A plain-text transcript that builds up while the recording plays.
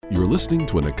listening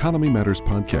to an Economy Matters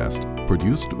podcast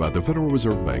produced by the Federal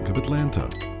Reserve Bank of Atlanta.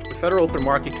 The Federal Open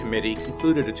Market Committee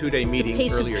concluded a two-day meeting earlier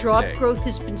today. The pace of job growth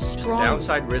has been strong.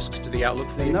 Downside risks to the outlook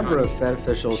for the economy. A number of Fed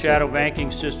officials. The shadow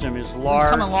banking system is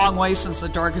large. We've come a long way since the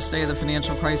darkest day of the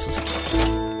financial crisis.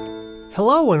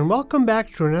 Hello and welcome back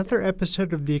to another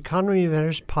episode of the Economy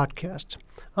Matters podcast.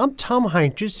 I'm Tom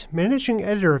Heinches, managing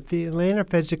editor of the Atlanta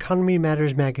Fed's Economy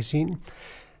Matters magazine.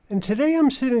 And today I'm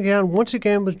sitting down once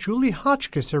again with Julie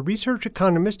Hotchkiss, a research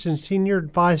economist and senior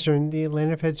advisor in the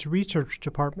Atlanta Fed's research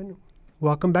department.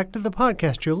 Welcome back to the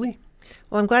podcast, Julie.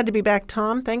 Well, I'm glad to be back,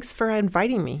 Tom. Thanks for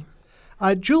inviting me.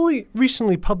 Julie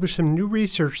recently published some new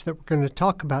research that we're going to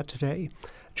talk about today.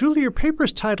 Julie, your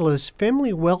paper's title is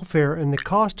Family Welfare and the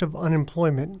Cost of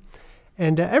Unemployment.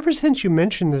 And ever since you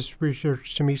mentioned this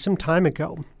research to me some time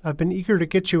ago, I've been eager to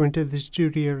get you into the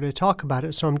studio to talk about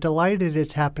it, so I'm delighted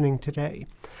it's happening today.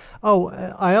 Oh,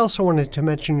 I also wanted to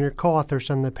mention your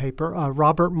co-authors on the paper,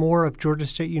 Robert Moore of Georgia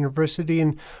State University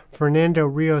and Fernando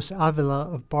Rios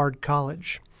Avila of Bard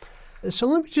College. So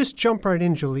let me just jump right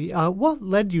in, Julie. What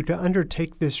led you to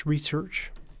undertake this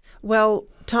research? Well,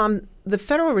 Tom, the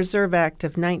Federal Reserve Act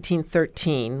of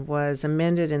 1913 was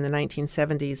amended in the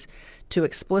 1970s to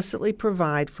explicitly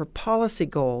provide for policy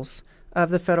goals of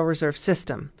the Federal Reserve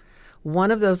System.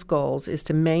 One of those goals is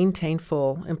to maintain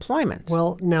full employment.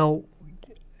 Well, now,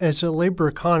 as a labor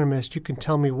economist, you can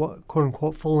tell me what,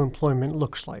 quote-unquote, full employment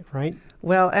looks like, right?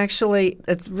 Well, actually,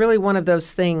 it's really one of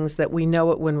those things that we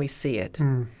know it when we see it.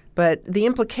 But the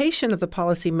implication of the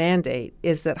policy mandate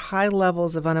is that high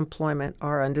levels of unemployment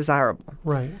are undesirable.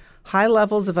 Right. High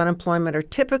levels of unemployment are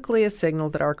typically a signal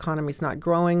that our economy is not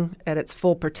growing at its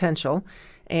full potential,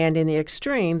 and in the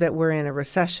extreme, that we're in a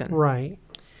recession. Right.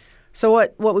 So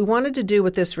what we wanted to do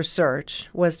with this research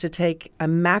was to take a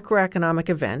macroeconomic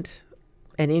event,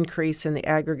 an increase in the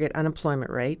aggregate unemployment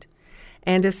rate,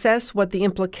 and assess what the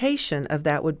implication of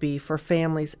that would be for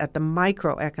families at the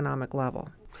microeconomic level.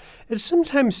 It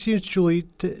sometimes seems, Julie,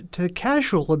 to the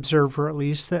casual observer at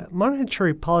least, that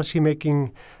monetary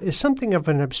policymaking is something of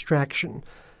an abstraction.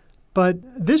 But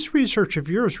this research of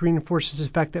yours reinforces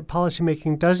the fact that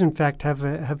policymaking does in fact have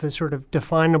a sort of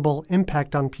definable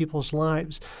impact on people's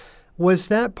lives. Was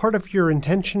that part of your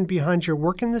intention behind your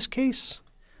work in this case?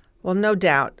 Well, no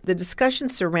doubt. The discussion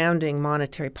surrounding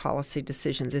monetary policy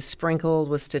decisions is sprinkled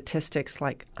with statistics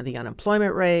like the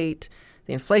unemployment rate,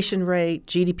 the inflation rate,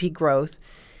 GDP growth.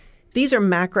 These are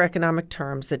macroeconomic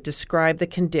terms that describe the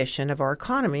condition of our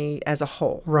economy as a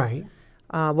whole. Right.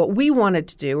 What we wanted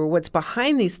to do, or what's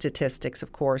behind these statistics,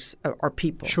 of course, are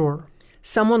people. Sure.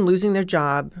 Someone losing their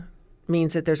job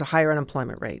means that there's a higher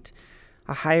unemployment rate.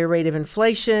 A higher rate of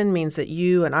inflation means that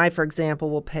you and I, for example,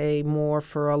 will pay more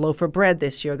for a loaf of bread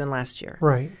this year than last year.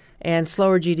 Right. And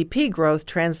slower GDP growth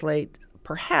translates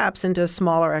perhaps into a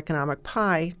smaller economic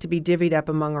pie to be divvied up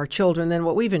among our children than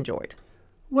what we've enjoyed.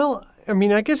 Well, I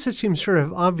mean, I guess it seems sort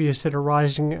of obvious that a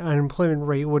rising unemployment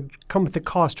rate would come with a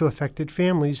cost to affected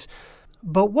families.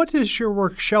 But what does your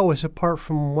work show us apart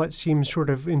from what seems sort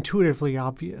of intuitively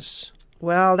obvious?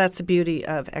 Well, that's the beauty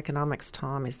of economics,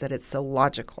 Tom, is that it's so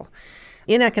logical.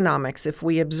 In economics, if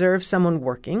we observe someone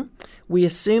working, we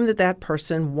assume that that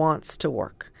person wants to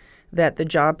work, that the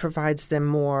job provides them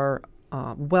more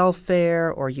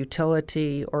welfare or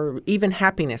utility or even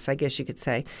happiness, I guess you could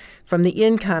say, from the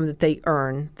income that they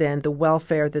earn than the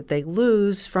welfare that they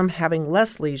lose from having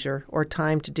less leisure or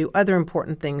time to do other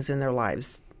important things in their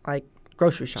lives, like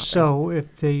grocery shopping. So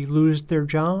if they lose their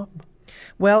job?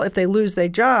 Well, if they lose their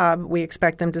job, we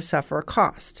expect them to suffer a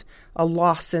cost, a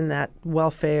loss in that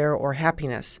welfare or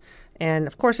happiness. And,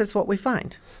 of course, that's what we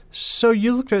find. So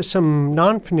you looked at some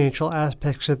non-financial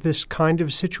aspects of this kind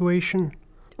of situation?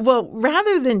 Well,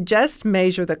 rather than just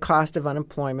measure the cost of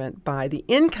unemployment by the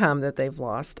income that they've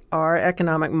lost, our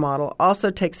economic model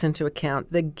also takes into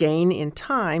account the gain in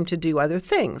time to do other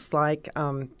things like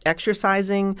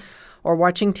exercising or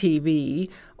watching TV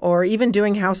or even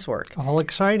doing housework. All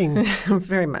exciting.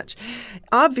 Very much.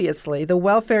 Obviously, the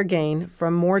welfare gain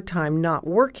from more time not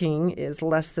working is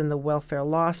less than the welfare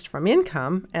lost from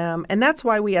income, and that's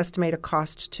why we estimate a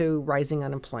cost to rising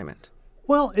unemployment.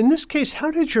 Well, in this case, how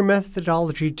did your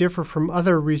methodology differ from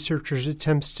other researchers'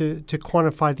 attempts to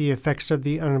quantify the effects of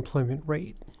the unemployment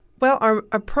rate? Well, our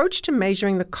approach to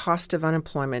measuring the cost of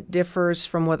unemployment differs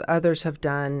from what others have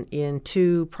done in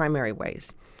two primary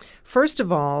ways. First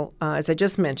of all, as I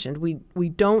just mentioned, we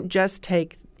don't just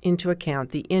take into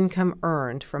account the income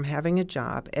earned from having a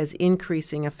job as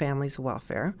increasing a family's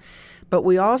welfare, but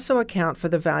we also account for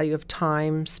the value of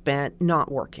time spent not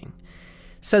working.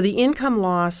 So the income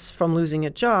loss from losing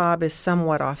a job is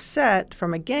somewhat offset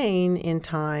from a gain in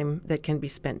time that can be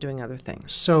spent doing other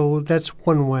things. So that's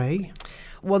one way.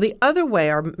 Well, the other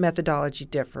way our methodology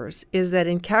differs is that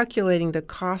in calculating the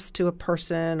cost to a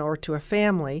person or to a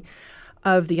family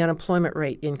of the unemployment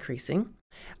rate increasing,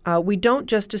 we don't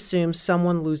just assume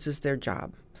someone loses their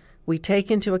job. We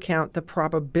take into account the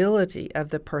probability of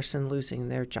the person losing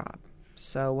their job.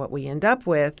 So what we end up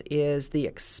with is the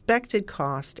expected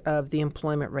cost of the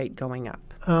employment rate going up.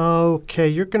 Okay,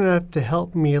 you're going to have to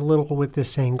help me a little with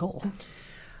this angle.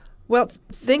 Well,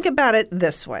 think about it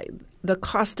this way. The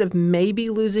cost of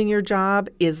maybe losing your job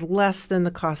is less than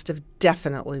the cost of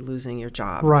definitely losing your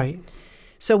job. Right.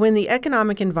 So when the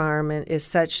economic environment is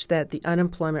such that the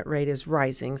unemployment rate is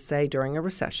rising, say during a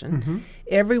recession,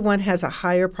 everyone has a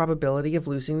higher probability of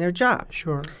losing their job.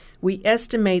 Sure. We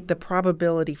estimate the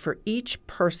probability for each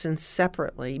person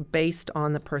separately based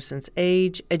on the person's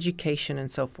age, education,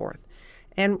 and so forth.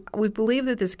 And we believe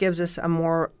that this gives us a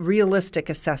more realistic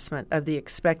assessment of the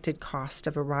expected cost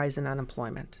of a rise in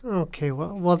unemployment. Okay,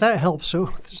 well that helps. So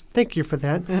thank you for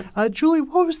that. Julie,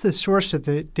 what was the source of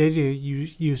the data you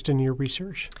used in your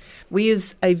research? We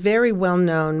use a very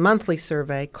well-known monthly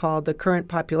survey called the Current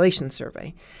Population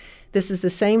Survey. This is the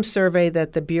same survey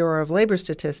that the Bureau of Labor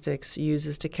Statistics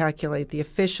uses to calculate the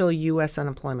official U.S.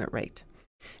 unemployment rate.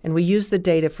 And we use the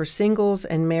data for singles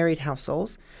and married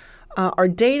households. Our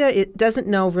data, it doesn't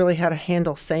know really how to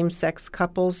handle same-sex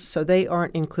couples, so they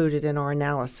aren't included in our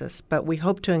analysis. But we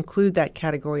hope to include that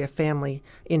category of family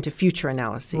into future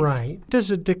analyses. Right.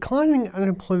 Does a declining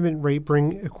unemployment rate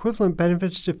bring equivalent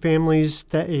benefits to families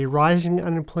that a rising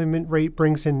unemployment rate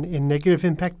brings in negative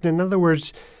impact? In other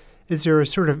words, is there a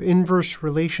sort of inverse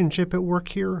relationship at work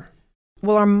here?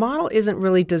 Well, our model isn't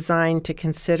really designed to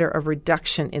consider a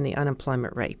reduction in the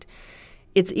unemployment rate.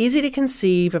 It's easy to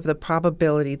conceive of the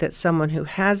probability that someone who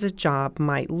has a job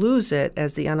might lose it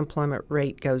as the unemployment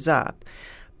rate goes up.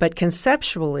 But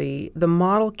conceptually, the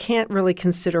model can't really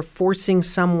consider forcing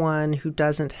someone who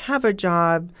doesn't have a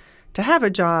job to have a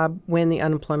job when the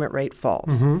unemployment rate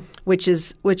falls, which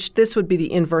this would be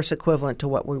the inverse equivalent to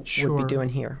what we would be doing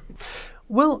here.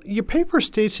 Well, your paper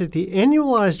states that the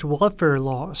annualized welfare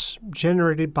loss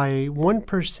generated by a 1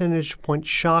 percentage point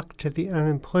shock to the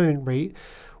unemployment rate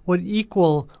would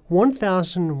equal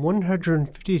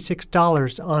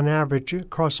 $1,156 on average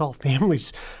across all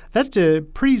families. That's a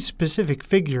pretty specific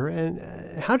figure. And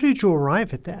how did you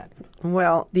arrive at that?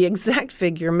 Well, the exact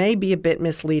figure may be a bit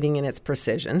misleading in its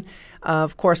precision.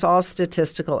 Of course, all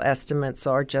statistical estimates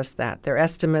are just that. They're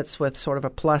estimates with sort of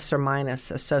a plus or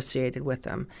minus associated with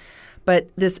them. But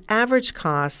this average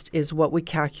cost is what we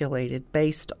calculated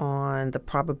based on the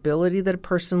probability that a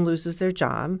person loses their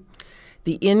job,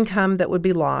 the income that would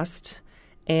be lost,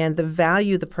 and the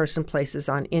value the person places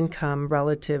on income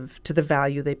relative to the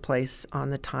value they place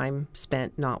on the time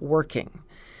spent not working.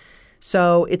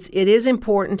 So it is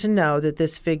important to know that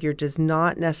this figure does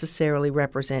not necessarily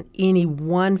represent any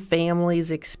one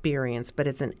family's experience, but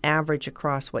it's an average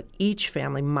across what each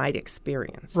family might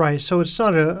experience. Right, so it's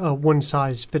not a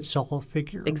one-size-fits-all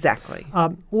figure. Exactly.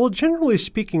 Well, generally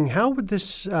speaking, how would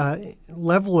this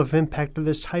level of impact or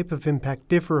this type of impact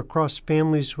differ across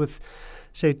families with,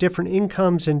 say, different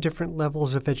incomes and different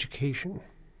levels of education?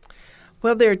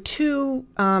 Well, there are two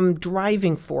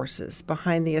driving forces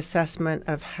behind the assessment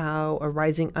of how a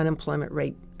rising unemployment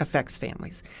rate affects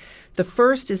families. The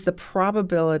first is the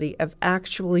probability of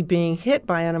actually being hit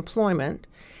by unemployment,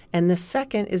 and the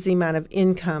second is the amount of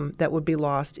income that would be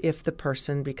lost if the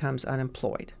person becomes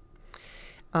unemployed.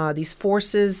 These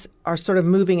forces are sort of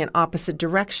moving in opposite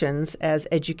directions as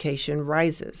education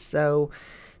rises. So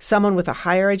someone with a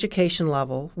higher education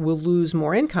level will lose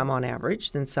more income on average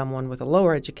than someone with a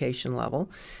lower education level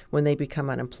when they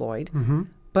become unemployed.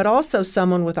 But also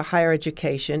someone with a higher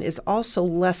education is also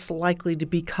less likely to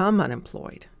become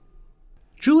unemployed.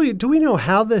 Julie, do we know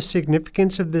how the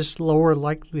significance of this lower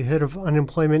likelihood of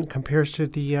unemployment compares to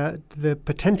the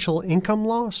potential income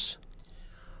loss?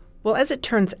 Well, as it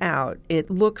turns out, it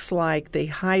looks like the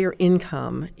higher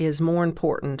income is more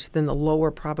important than the lower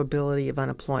probability of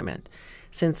unemployment,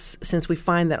 since we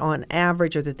find that on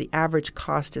average, or that the average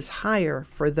cost is higher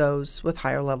for those with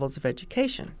higher levels of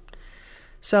education.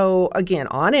 So again,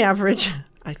 on average,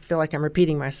 I feel like I'm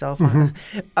repeating myself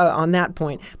on that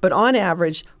point, but on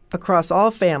average, across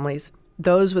all families,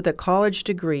 those with a college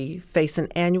degree face an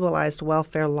annualized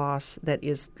welfare loss that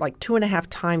is like 2.5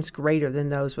 times greater than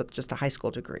those with just a high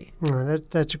school degree.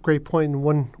 That's a great point, and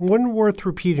one worth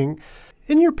repeating.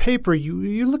 In your paper,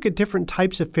 you look at different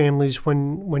types of families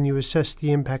when you assess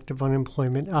the impact of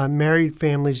unemployment, married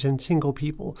families and single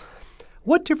people.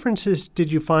 What differences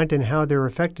did you find in how they're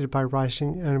affected by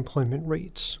rising unemployment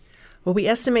rates? Well, we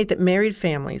estimate that married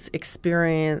families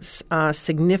experience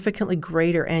significantly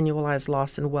greater annualized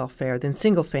loss in welfare than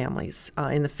single families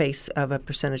in the face of a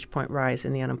percentage point rise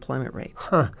in the unemployment rate.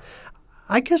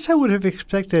 I guess I would have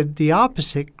expected the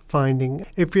opposite finding.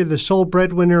 If you're the sole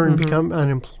breadwinner and become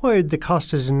unemployed, the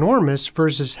cost is enormous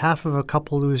versus half of a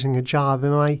couple losing a job.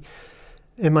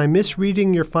 Am I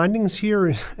misreading your findings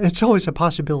here? It's always a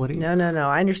possibility. No.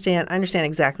 I understand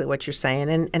exactly what you're saying.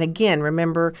 And again,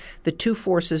 remember the two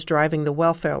forces driving the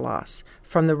welfare loss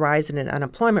from the rise in an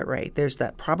unemployment rate. There's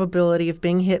that probability of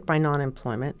being hit by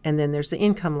non-employment, and then there's the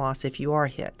income loss if you are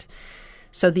hit.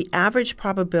 So the average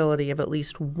probability of at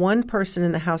least one person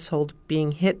in the household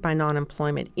being hit by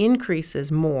non-employment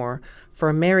increases more for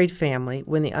a married family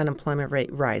when the unemployment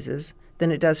rate rises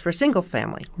than it does for a single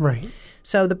family. Right.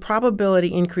 So the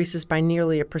probability increases by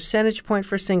nearly a percentage point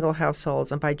for single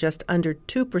households and by just under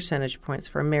 2 percentage points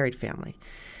for a married family.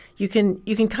 You can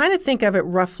kind of think of it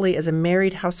roughly as a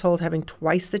married household having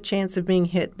twice the chance of being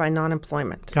hit by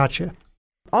non-employment. Gotcha.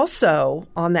 Also,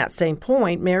 on that same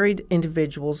point, married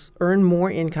individuals earn more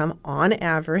income on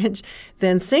average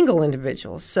than single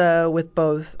individuals. So with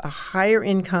both a higher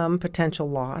income potential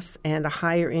loss and a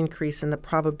higher increase in the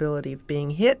probability of being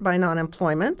hit by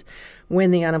non-employment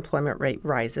when the unemployment rate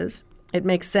rises, it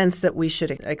makes sense that we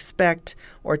should expect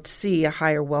or see a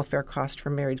higher welfare cost for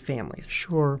married families.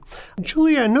 Sure.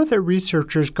 Julia, I know that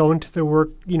researchers go into their work,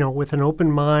 with an open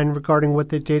mind regarding what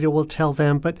the data will tell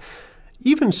them, but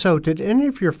even so, did any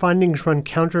of your findings run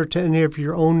counter to any of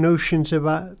your own notions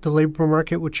about the labor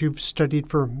market, which you've studied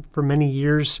for many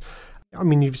years? I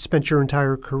mean, you've spent your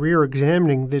entire career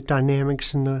examining the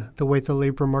dynamics and the way the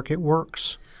labor market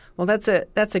works. Well, that's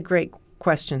a great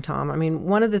question, Tom. I mean,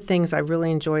 one of the things I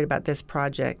really enjoyed about this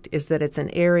project is that it's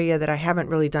an area that I haven't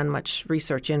really done much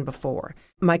research in before.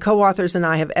 My co-authors and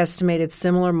I have estimated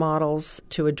similar models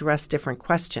to address different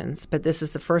questions, but this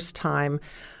is the first time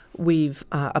we've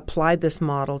applied this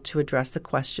model to address the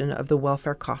question of the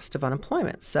welfare cost of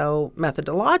unemployment. So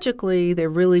methodologically, there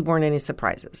really weren't any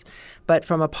surprises. But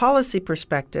from a policy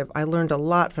perspective, I learned a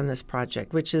lot from this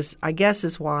project, which is, I guess,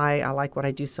 is why I like what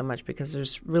I do so much, because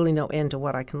there's really no end to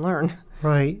what I can learn.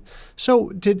 Right. So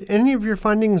did any of your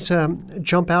findings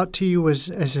jump out to you as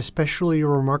especially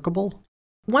remarkable?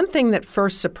 One thing that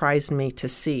first surprised me to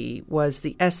see was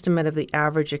the estimate of the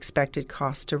average expected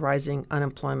cost to rising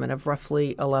unemployment of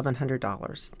roughly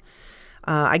 $1,100.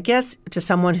 I guess to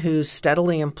someone who's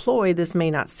steadily employed, this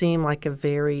may not seem like a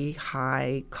very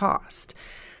high cost.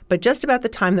 But just about the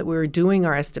time that we were doing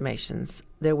our estimations,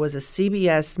 there was a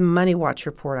CBS Money Watch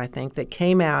report, I think, that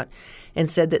came out and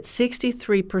said that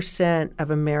 63% of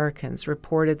Americans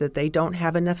reported that they don't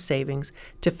have enough savings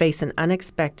to face an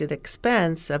unexpected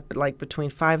expense of like between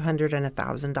 $500 and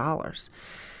 $1,000.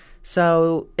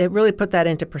 So it really put that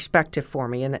into perspective for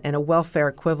me, and a welfare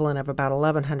equivalent of about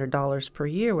 $1,100 per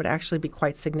year would actually be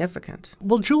quite significant.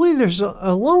 Well, Julie, there's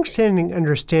a longstanding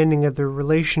understanding of the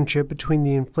relationship between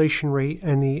the inflation rate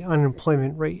and the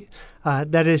unemployment rate.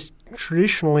 That is,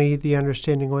 traditionally, the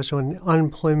understanding was when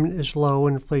unemployment is low,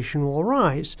 inflation will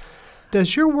rise.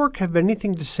 Does your work have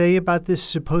anything to say about this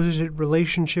supposed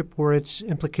relationship or its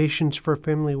implications for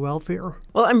family welfare?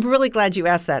 Well, I'm really glad you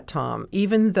asked that, Tom.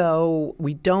 Even though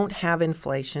we don't have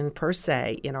inflation per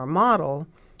se in our model,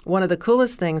 one of the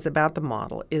coolest things about the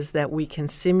model is that we can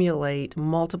simulate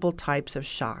multiple types of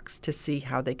shocks to see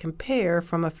how they compare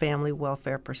from a family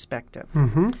welfare perspective.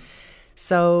 Mm-hmm.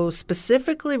 So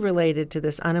specifically related to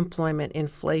this unemployment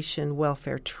inflation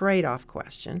welfare trade-off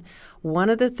question, one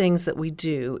of the things that we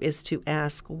do is to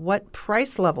ask what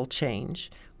price level change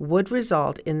would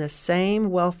result in the same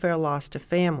welfare loss to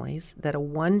families that a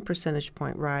 1 percentage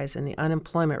point rise in the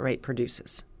unemployment rate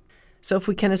produces. So if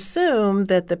we can assume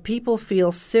that the people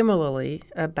feel similarly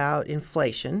about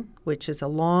inflation, which is a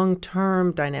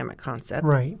long-term dynamic concept,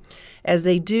 right, as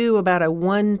they do about a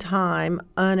one-time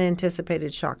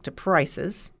unanticipated shock to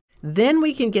prices, then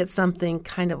we can get something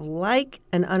kind of like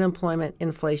an unemployment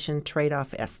inflation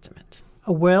trade-off estimate.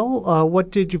 Well, what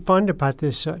did you find about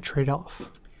this trade-off?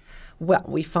 Well,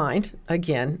 we find,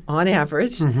 again, on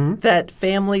average, that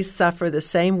families suffer the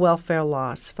same welfare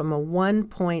loss from a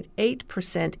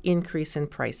 1.8% increase in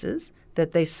prices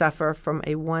that they suffer from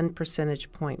a 1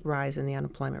 percentage point rise in the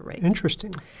unemployment rate.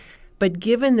 Interesting. But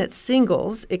given that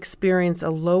singles experience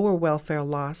a lower welfare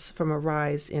loss from a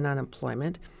rise in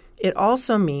unemployment, it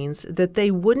also means that they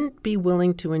wouldn't be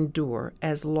willing to endure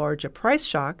as large a price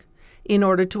shock in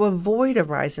order to avoid a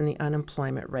rise in the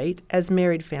unemployment rate as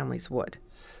married families would.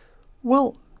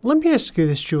 Well, let me ask you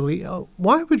this, Julie.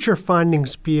 Why would your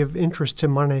findings be of interest to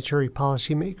monetary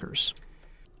policymakers?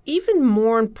 even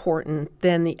more important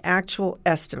than the actual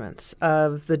estimates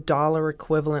of the dollar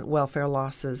equivalent welfare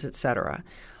losses, et cetera,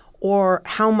 or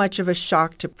how much of a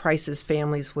shock to prices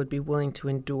families would be willing to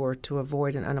endure to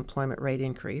avoid an unemployment rate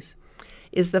increase,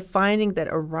 is the finding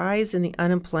that a rise in the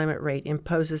unemployment rate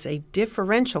imposes a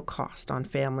differential cost on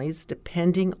families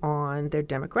depending on their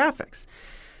demographics.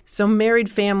 So married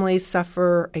families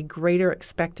suffer a greater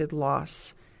expected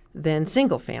loss than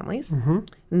single families. And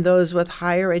those with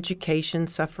higher education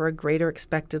suffer a greater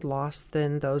expected loss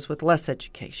than those with less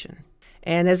education.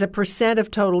 And as a percent of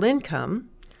total income,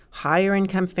 higher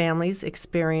income families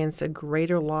experience a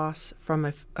greater loss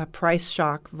from a price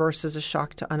shock versus a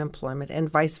shock to unemployment, and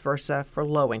vice versa for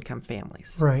low income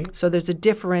families. Right. So there's a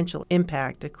differential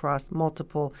impact across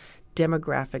multiple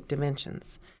demographic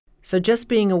dimensions. So just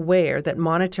being aware that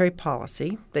monetary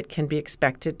policy that can be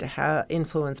expected to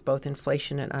influence both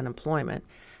inflation and unemployment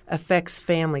affects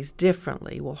families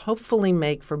differently will hopefully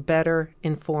make for better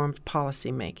informed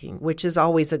policy making, which is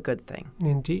always a good thing.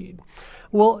 Indeed.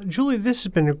 Well, Julie, this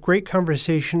has been a great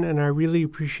conversation, and I really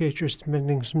appreciate your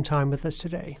spending some time with us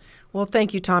today. Well,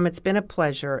 thank you, Tom. It's been a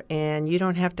pleasure, and you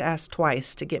don't have to ask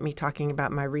twice to get me talking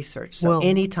about my research, so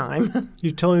anytime.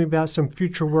 You told me about some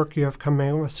future work you have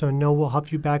coming, so I know we'll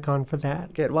have you back on for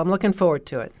that. Good. Well, I'm looking forward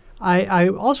to it. I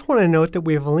also want to note that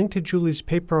we have a link to Julie's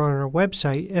paper on our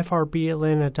website,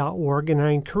 frbatlanta.org, and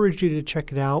I encourage you to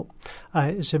check it out.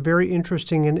 It's a very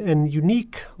interesting and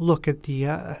unique look at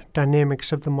the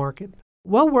dynamics of the market.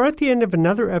 Well, we're at the end of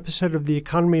another episode of the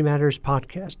Economy Matters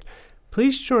podcast.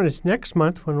 Please join us next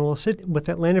month when we'll sit with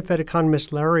Atlanta Fed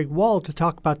economist Larry Wald to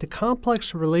talk about the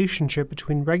complex relationship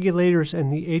between regulators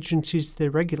and the agencies they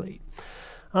regulate.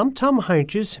 I'm Tom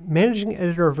Heinches, Managing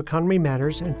Editor of Economy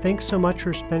Matters, and thanks so much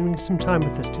for spending some time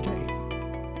with us today.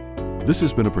 This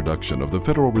has been a production of the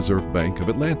Federal Reserve Bank of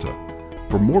Atlanta.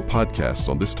 For more podcasts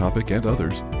on this topic and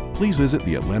others, please visit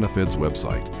the Atlanta Fed's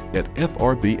website at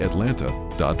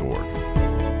frbatlanta.org.